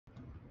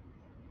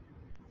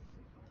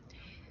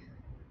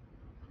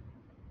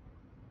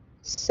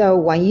So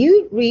when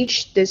you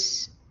reach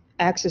this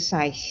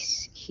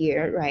exercise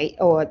here, right,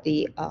 or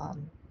the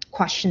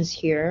questions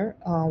here,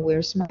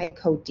 where's my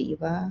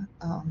Codiva?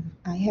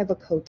 I have a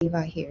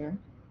Codiva here,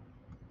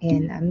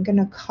 and I'm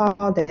gonna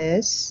call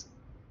this.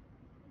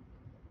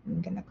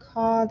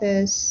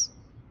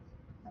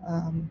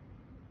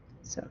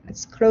 So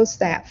let's close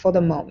that for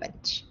the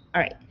moment.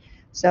 All right.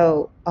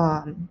 So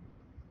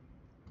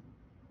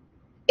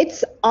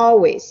it's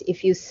always,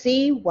 if you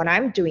see what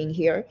I'm doing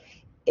here,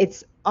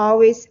 it's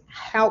always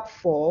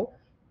helpful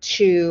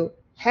to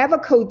have a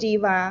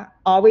Codiva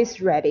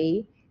always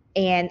ready,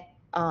 and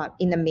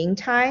in the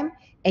meantime,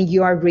 and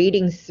you are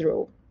reading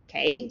through.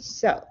 Okay,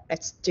 so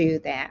let's do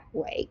that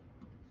way.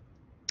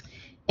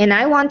 And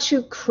I want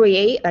to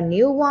create a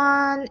new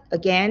one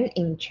again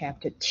in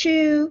chapter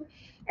 2,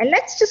 and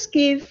let's just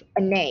give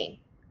a name.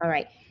 All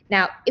right.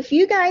 Now, if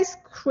you guys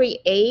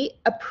create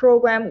a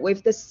program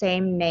with the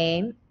same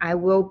name, I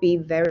will be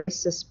very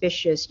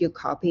suspicious you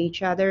copy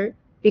each other,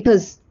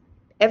 because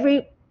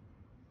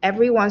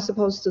everyone's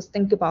supposed to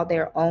think about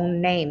their own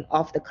name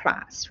of the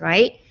class,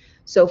 right?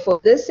 So for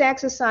this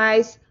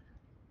exercise,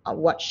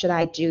 what should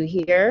I do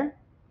here?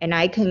 And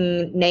I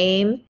can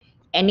name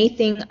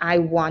anything I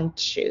want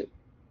to.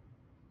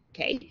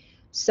 Okay,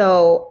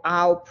 so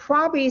I'll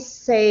probably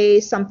say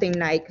something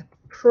like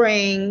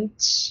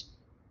print,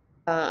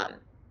 I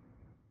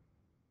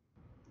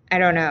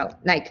don't know,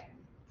 like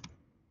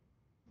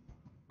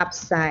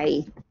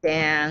upside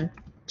down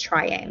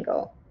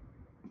triangle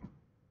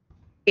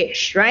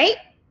ish, right?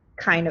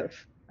 Kind of.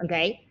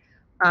 Okay,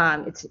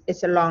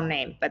 it's a long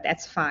name, but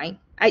that's fine.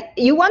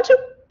 You want to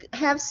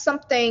have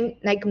something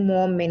like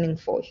more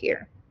meaningful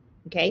here.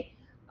 Okay,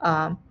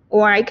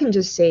 or I can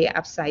just say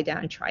upside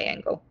down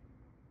triangle.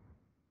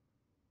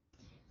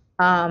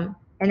 And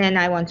then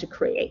I want to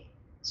create.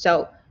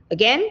 So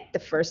again, the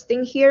first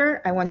thing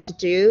here I want to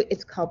do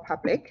is called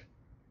public.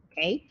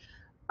 Okay,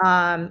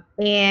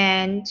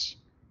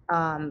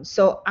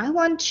 so I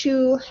want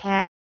to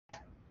have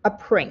a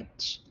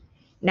print.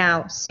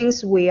 Now,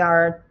 since we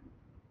are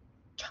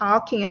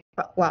talking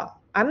about,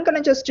 well, I'm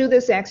gonna just do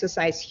this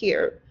exercise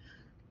here,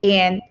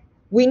 and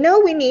we know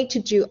we need to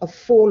do a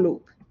for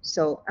loop.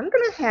 So I'm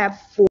gonna have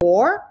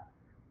for,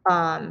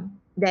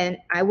 then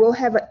I will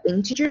have an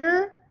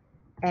integer,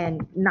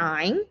 and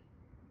 9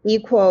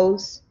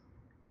 equals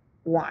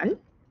 1,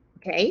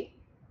 okay?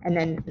 And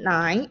then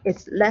 9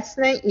 is less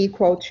than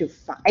equal to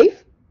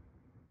 5,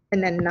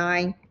 and then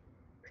 9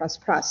 plus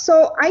plus.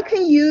 So I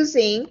can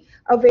using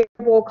a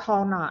variable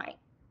called 9,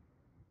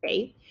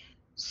 okay?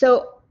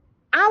 So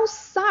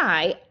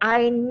outside,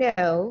 I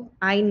know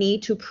I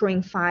need to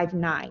print 5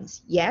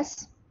 9s.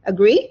 Yes,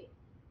 agree?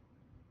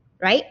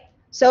 Right?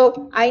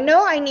 So I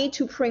know I need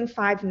to print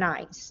 5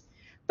 9s.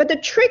 But the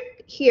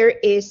trick here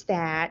is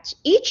that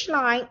each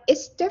line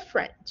is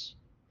different.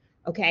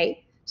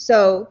 Okay,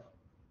 so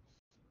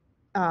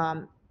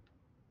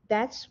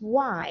that's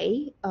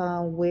why,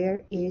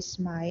 where is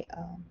my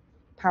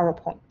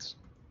PowerPoint?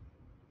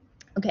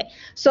 Okay,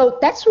 so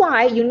that's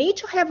why you need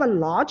to have a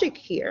logic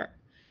here.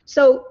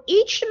 So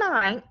each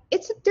line,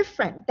 it's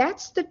different.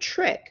 That's the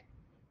trick,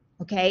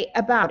 okay,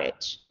 about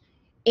it.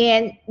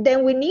 And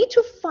then we need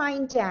to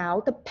find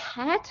out the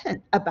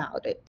pattern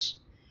about it.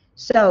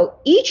 So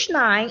each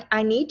line,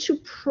 I need to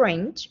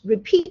print,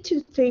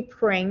 repeatedly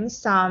print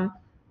some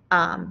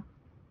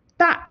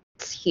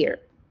dots here.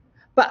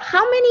 But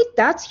how many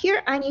dots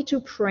here I need to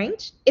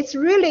print? It's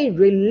really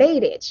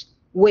related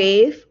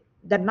with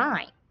the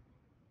line.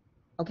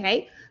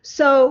 Okay,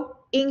 so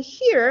in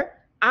here,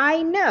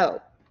 I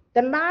know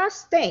the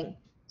last thing.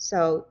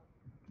 So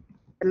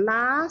the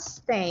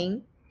last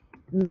thing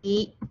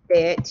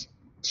needed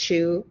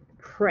to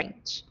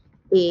print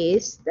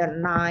is the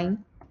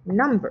line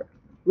number,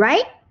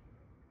 right?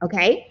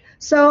 Okay,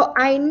 so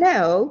I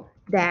know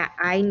that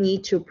I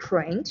need to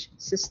print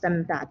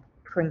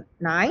system.print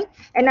 9,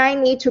 and I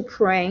need to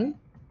print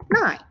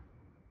 9.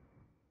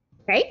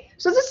 Okay,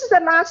 so this is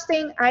the last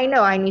thing I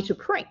know I need to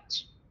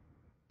print.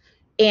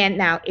 And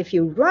now if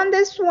you run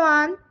this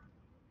one,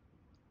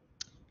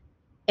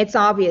 it's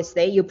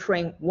obviously you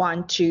print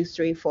 1, 2,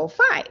 3, 4,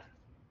 5.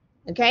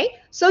 Okay,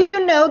 so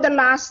you know the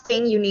last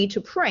thing you need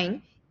to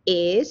print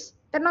is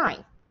the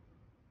 9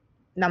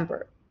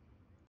 number.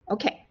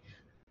 Okay,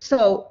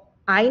 so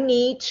I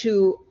need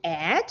to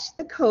add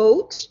the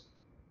code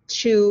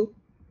to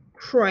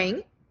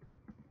print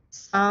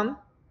some,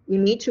 you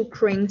need to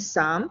print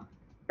some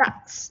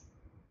dots,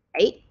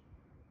 right?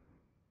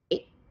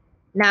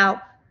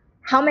 Now,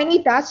 how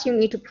many dots you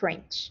need to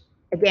print?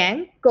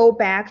 Again, go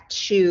back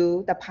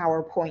to the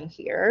PowerPoint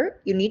here.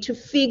 You need to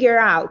figure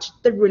out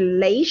the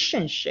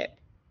relationship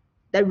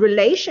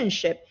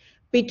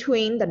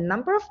between the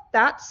number of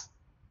dots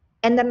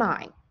and the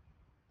 9,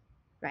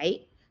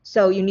 right?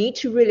 So you need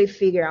to really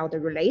figure out the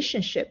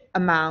relationship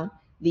among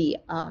the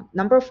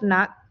number of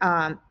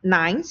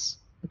nines,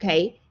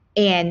 okay,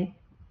 and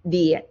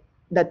the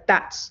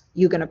dots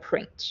you're gonna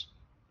print,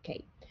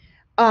 okay.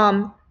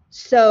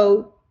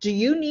 So do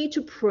you need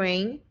to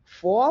print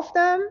 4 of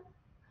them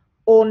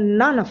or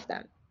none of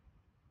them?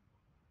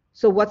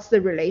 So what's the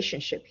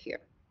relationship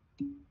here?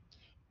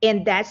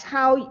 And that's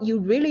how you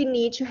really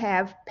need to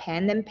have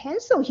pen and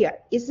pencil here.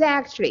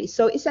 Exactly.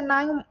 So it's a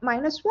 9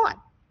 minus 1,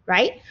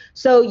 right?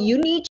 So you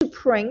need to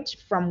print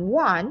from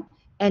 1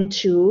 and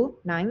to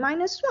 9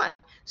 minus 1.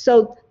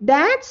 So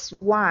that's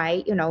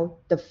why, you know,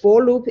 the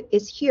for loop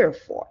is here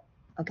for.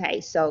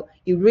 Okay, so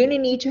you really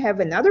need to have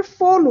another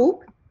for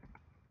loop.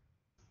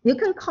 You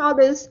can call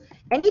this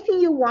anything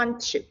you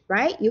want to,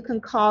 right? You can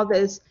call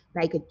this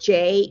like a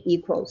j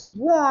equals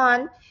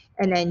 1,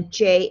 and then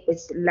j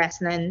is less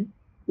than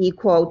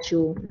equal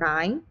to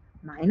 9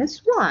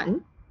 minus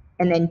 1,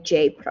 and then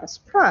j plus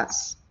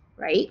plus,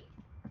 right?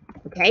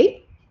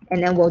 Okay,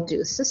 and then we'll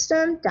do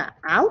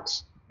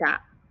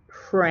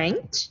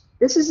system.out.print.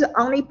 This is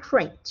only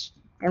print,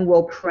 and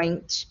we'll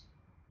print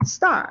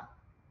star,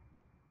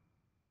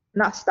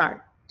 not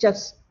star,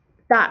 just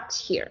dot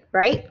here,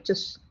 right?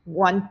 Just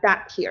one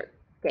dot here,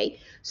 okay?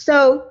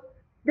 So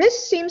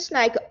this seems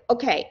like,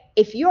 okay,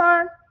 if you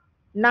are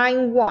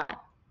 9, 1,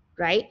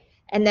 right?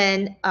 And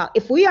then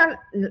if we are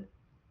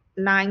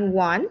 9,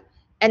 1,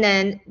 and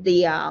then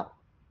the,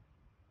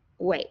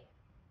 wait,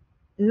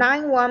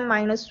 9, 1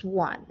 minus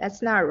 1,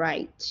 that's not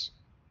right.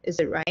 Is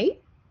it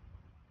right?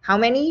 How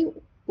many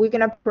we're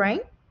gonna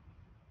print?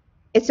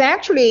 It's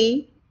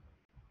actually,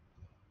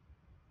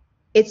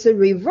 it's a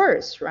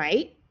reverse,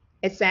 right?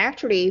 It's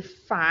actually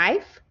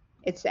 5.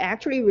 It's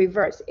actually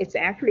reverse. It's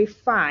actually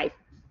 5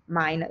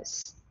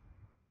 minus.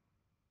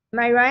 Am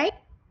I right?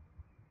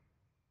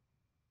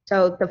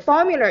 So the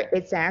formula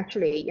is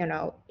actually, you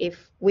know,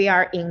 if we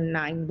are in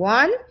 9,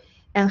 1,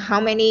 and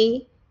how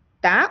many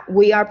that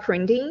we are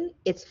printing,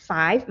 it's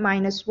 5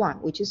 minus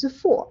 1, which is a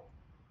 4,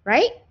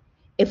 right?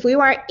 If we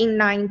were in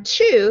 9,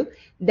 2,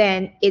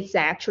 then it's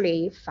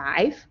actually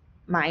 5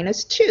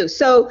 minus 2.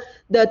 So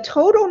the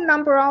total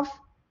number of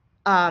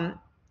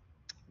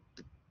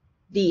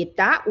the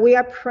dot we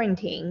are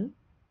printing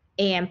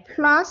and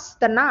plus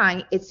the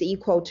 9 is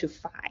equal to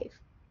 5.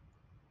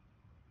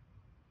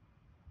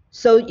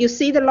 So you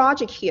see the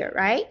logic here,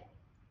 right?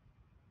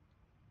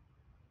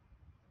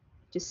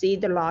 To see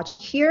the logic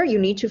here, you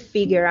need to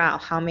figure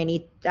out how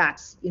many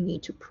dots you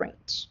need to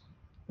print.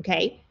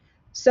 Okay,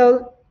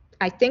 so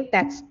I think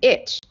that's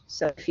it.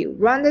 So if you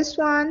run this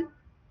one,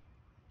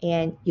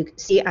 and you can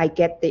see I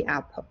get the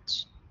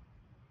output.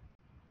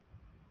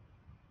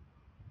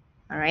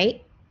 All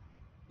right,